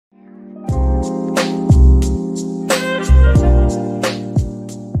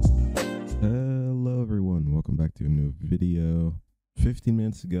to a new video. 15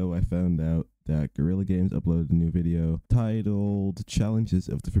 minutes ago, I found out that Guerrilla Games uploaded a new video titled Challenges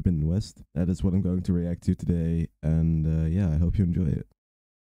of the Forbidden West. That is what I'm going to react to today, and yeah, I hope you enjoy it.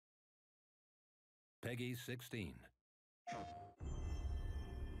 Peggy 16.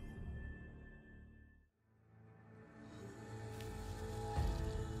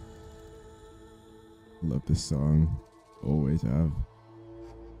 Love this song. Always have.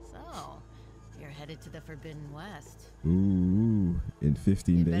 So, you're headed to the Forbidden West. Ooh, in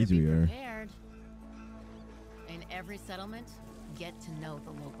 15 days we are. Prepared. In every settlement, get to know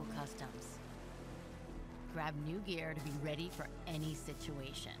the local customs. Grab new gear to be ready for any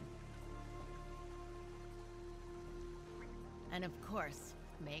situation. And of course,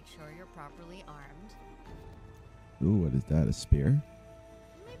 make sure you're properly armed. Ooh, what is that? A spear?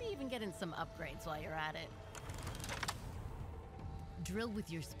 Maybe even get in some upgrades while you're at it. Drill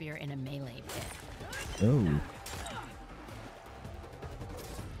with your spear in a melee pit. Oh.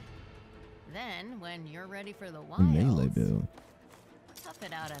 Then, when you're ready for the A wilds, melee bill. tough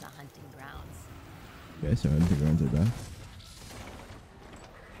it out at a hunting grounds. Okay, so hunting grounds are back.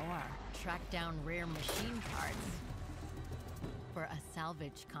 Or track down rare machine parts for a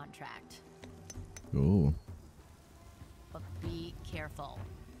salvage contract. Cool. But be careful.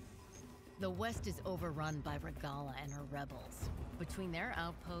 The West is overrun by Regala and her rebels. Between their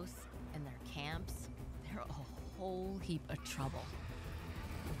outposts and their camps, they're a whole heap of trouble.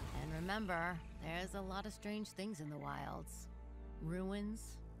 And remember, there's a lot of strange things in the wilds.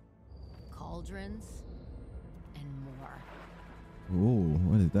 Ruins, cauldrons, and more. Oh,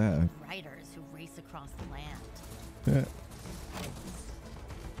 what is that? Riders who race across the land.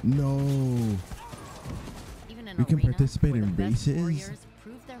 No. Even in We can arena participate where in the best races? warriors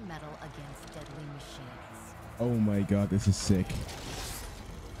prove their mettle against deadly machines. Oh my god, this is sick.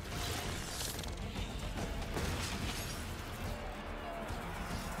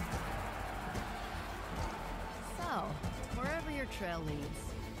 So, wherever your trail leads,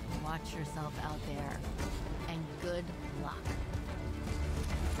 watch yourself out there, and good luck.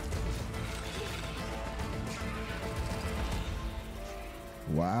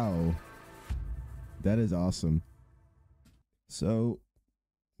 Wow. That is awesome. So,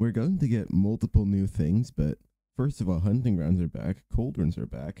 we're going to get multiple new things, but first of all, hunting grounds are back, cauldrons are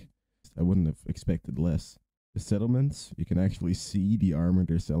back. I wouldn't have expected less. The settlements, you can actually see the armor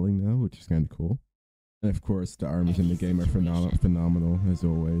they're selling now, which is kind of cool. And of course, the armors in the game are phenomenal, as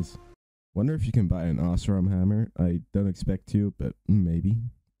always. Wonder if you can buy an Osram hammer. I don't expect to, but maybe.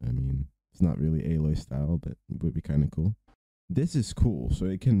 I mean, it's not really Aloy style, but it would be kind of cool. This is cool, so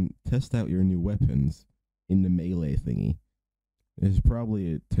it can test out your new weapons in the melee thingy. It's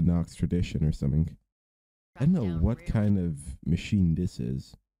probably a Tanox tradition or something. I don't know what kind of machine this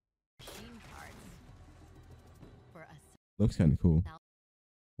is. Looks kind of cool.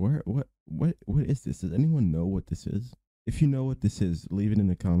 What is this? Does anyone know what this is? If you know what this is, leave it in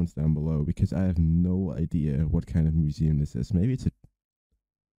the comments down below, because I have no idea what kind of museum this is. Maybe it's a...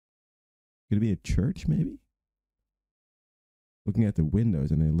 Could it be a church, maybe? Looking at the windows,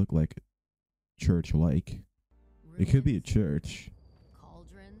 and they look like church-like. It could be a church.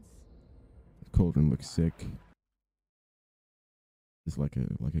 Cauldrons. The cauldron looks sick. It's like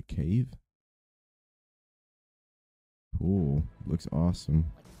a cave. Cool. Looks awesome.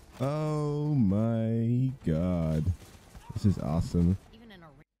 Oh my god. This is awesome.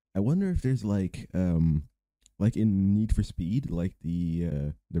 I wonder if there's like in Need for Speed, like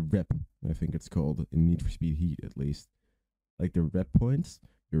the rep, I think it's called, in Need for Speed Heat at least. Like the rep points,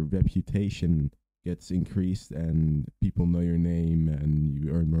 your reputation gets increased and people know your name and you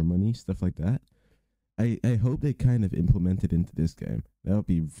earn more money, stuff like that. I hope they kind of implement it into this game. That would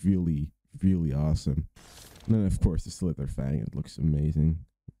be really, really awesome. And then of course the Slither Fang, it looks amazing.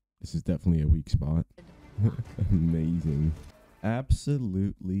 This is definitely a weak spot. Amazing.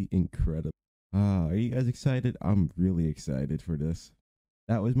 Absolutely incredible. Are you guys excited? I'm really excited for this.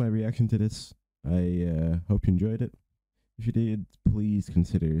 That was my reaction to this. I hope you enjoyed it. If you did, please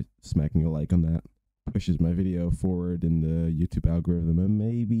consider smacking a like on that. Pushes my video forward in the YouTube algorithm, and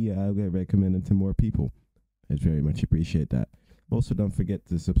maybe I'll get recommended to more people. I'd very much appreciate that. Also, don't forget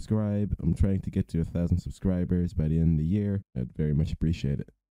to subscribe. I'm trying to get to 1,000 subscribers by the end of the year. I'd very much appreciate it.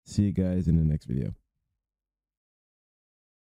 See you guys in the next video.